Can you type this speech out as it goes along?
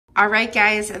All right,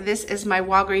 guys, this is my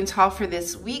Walgreens haul for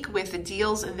this week with the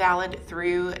deals valid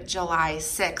through July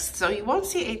 6th. So you won't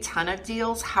see a ton of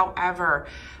deals. However,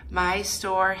 my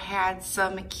store had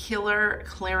some killer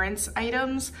clearance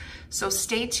items. So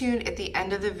stay tuned at the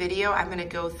end of the video. I'm gonna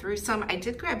go through some. I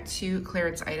did grab 2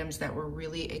 clearance items that were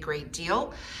really a great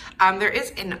deal. There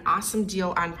is an awesome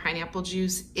deal on pineapple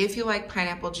juice if you like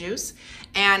pineapple juice.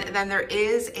 And then there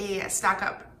is a stock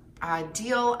up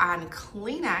deal on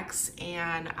Kleenex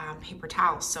and paper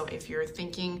towels. So if you're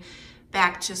thinking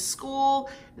back to school,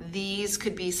 these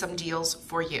could be some deals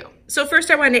for you. So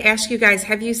first I wanted to ask you guys,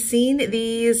 have you seen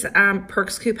these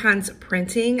Perks coupons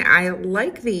printing? I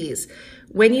like these.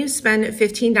 When you spend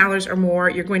 $15 or more,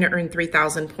 you're going to earn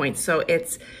 3,000 points. So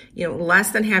it's,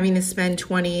 less than having to spend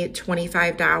 $20,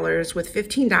 $25. With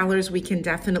 $15, we can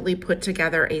definitely put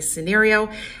together a scenario.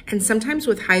 And sometimes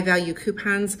with high value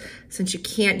coupons, since you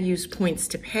can't use points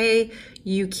to pay,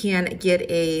 you can get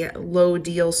a low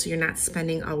deal so you're not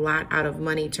spending a lot out of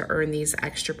money to earn these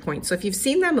extra points. So if you've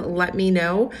seen them, let me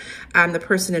know. The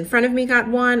person in front of me got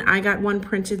one, I got one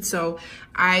printed, so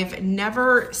I've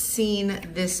never seen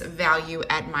this value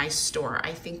at my store.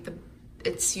 I think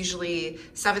it's usually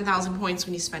 7,000 points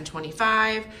when you spend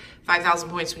 25, 5,000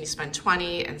 points when you spend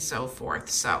 20, and so forth.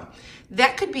 So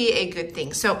that could be a good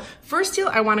thing. So first deal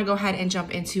I want to go ahead and jump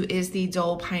into is the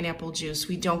Dole pineapple juice.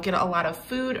 We don't get a lot of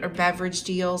food or beverage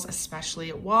deals,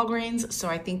 especially at Walgreens, so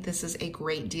I think this is a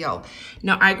great deal.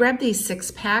 Now I grabbed these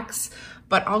 6 packs,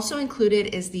 but also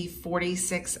included is the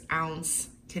 46-ounce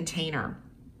container.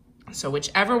 So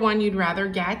whichever one you'd rather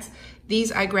get,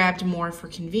 these I grabbed more for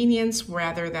convenience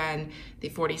rather than the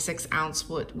 46-ounce,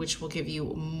 which will give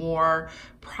you more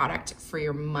product for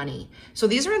your money. So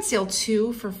these are on sale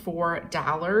 2 for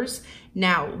 $4.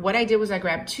 Now, what I did was I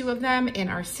grabbed 2 of them. In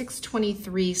our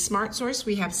 623 Smart Source,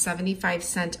 we have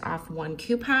 75% off 1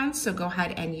 coupon. So go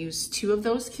ahead and use 2 of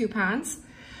those coupons.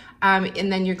 And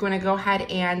then you're going to go ahead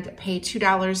and pay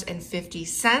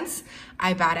 $2.50.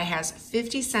 Ibotta has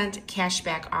 50-cent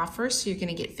cashback offer, so you're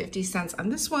going to get 50 cents on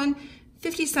this one,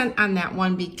 50 cents on that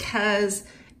one because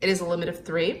it is a limit of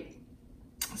 3.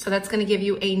 So that's going to give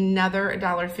you another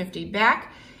 $1.50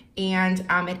 back, and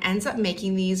it ends up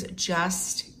making these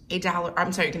just $1.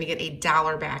 I'm sorry, you're going to get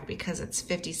 $1 back because it's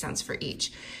 50 cents for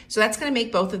each. So that's going to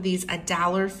make both of these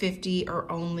 $1.50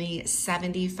 or only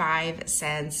 75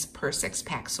 cents per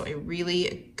 6-pack. So a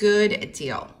really good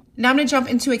deal. Now I'm going to jump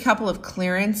into a couple of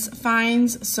clearance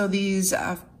finds. So these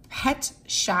pet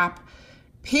shop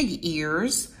pig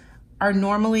ears are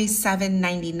normally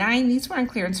 $7.99. These were on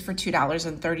clearance for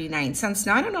 $2.39.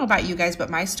 Now I don't know about you guys, but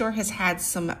my store has had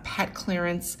some pet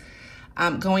clearance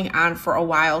going on for a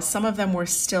while. Some of them were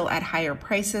still at higher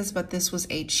prices, but this was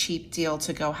a cheap deal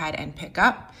to go ahead and pick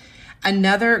up.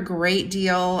 Another great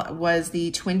deal was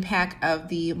the twin pack of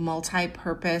the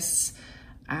multi-purpose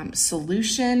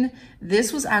solution.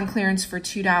 This was on clearance for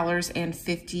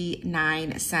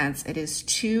 $2.59. It is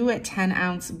 2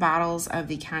 10-ounce bottles of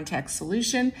the contact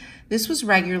solution. This was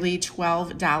regularly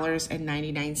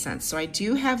 $12.99. So I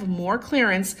do have more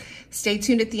clearance. Stay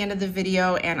tuned at the end of the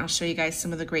video and I'll show you guys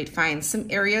some of the great finds. Some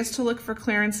areas to look for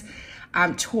clearance.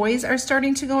 Toys are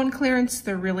starting to go on clearance.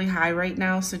 They're really high right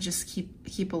now, so just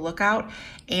keep a lookout.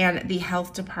 And the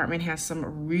health department has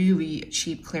some really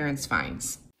cheap clearance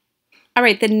finds. All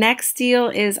right, the next deal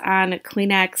is on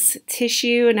Kleenex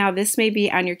tissue. Now this may be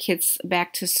on your kids'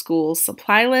 back to school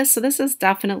supply list. So this is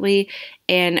definitely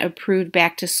an approved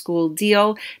back to school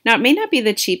deal. Now it may not be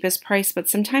the cheapest price, but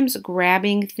sometimes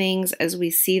grabbing things as we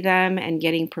see them and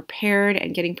getting prepared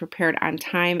on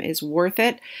time is worth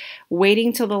it.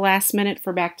 Waiting till the last minute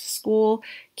for back to school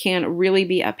can really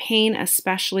be a pain,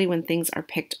 especially when things are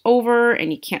picked over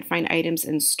and you can't find items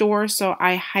in store. So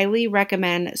I highly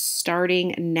recommend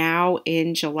starting now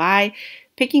in July,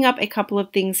 picking up a couple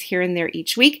of things here and there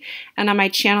each week. And on my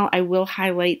channel, I will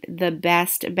highlight the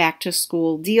best back to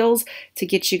school deals to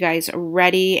get you guys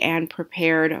ready and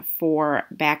prepared for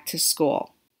back to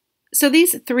school. So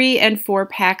these 3 and 4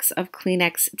 packs of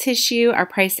Kleenex tissue are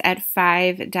priced at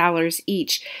 $5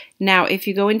 each. Now, if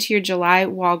you go into your July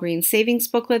Walgreens savings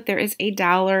booklet, there is a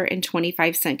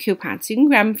 $1.25 coupon. So you can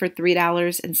grab them for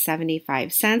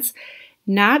 $3.75.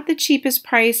 Not the cheapest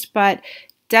price, but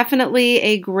definitely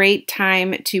a great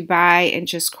time to buy and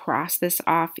just cross this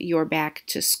off your back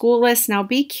to school list. Now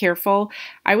be careful.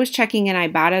 I was checking in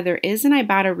Ibotta. There is an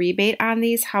Ibotta rebate on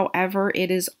these. However, it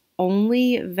is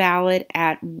only valid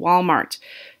at Walmart.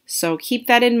 So keep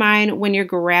that in mind when you're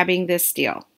grabbing this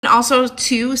deal. And also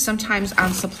too, sometimes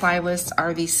on supply lists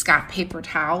are these Scott paper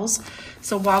towels.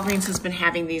 So Walgreens has been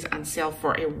having these on sale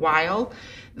for a while.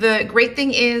 The great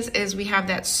thing is we have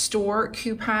that store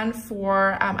coupon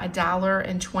for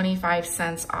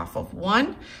 $1.25 off of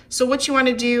one. So what you want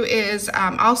to do is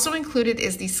also included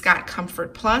is the Scott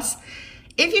Comfort Plus.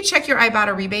 If you check your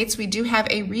Ibotta rebates, we do have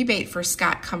a rebate for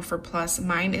Scott Comfort Plus.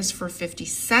 Mine is for 50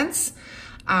 cents.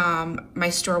 My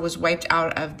store was wiped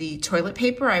out of the toilet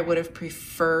paper. I would have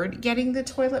preferred getting the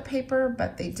toilet paper,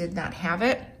 but they did not have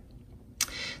it.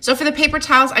 So for the paper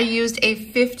towels, I used a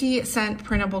 50-cent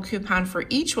printable coupon for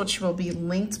each, which will be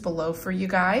linked below for you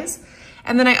guys.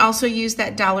 And then I also used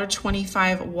that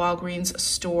 $1.25 Walgreens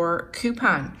store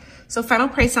coupon. So final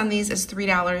price on these is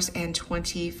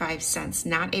 $3.25.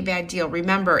 Not a bad deal.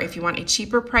 Remember, if you want a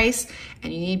cheaper price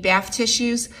and you need bath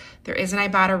tissues, there is an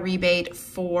Ibotta rebate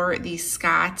for the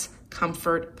Scott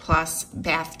Comfort Plus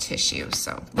bath tissue.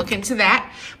 So look into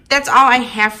that. That's all I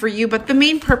have for you, but the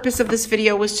main purpose of this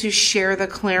video was to share the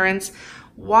clearance.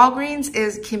 Walgreens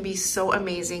can be so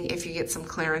amazing if you get some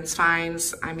clearance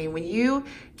finds. I mean, when you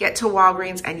get to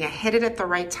Walgreens and you hit it at the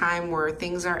right time where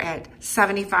things are at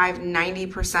 75,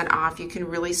 90% off, you can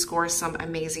really score some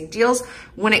amazing deals.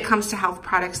 When it comes to health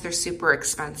products, they're super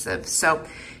expensive. So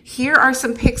here are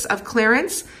some picks of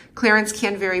clearance. Clearance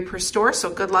can vary per store, so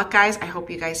good luck, guys. I hope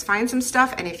you guys find some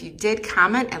stuff, and if you did,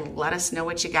 comment and let us know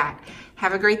what you got.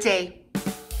 Have a great day.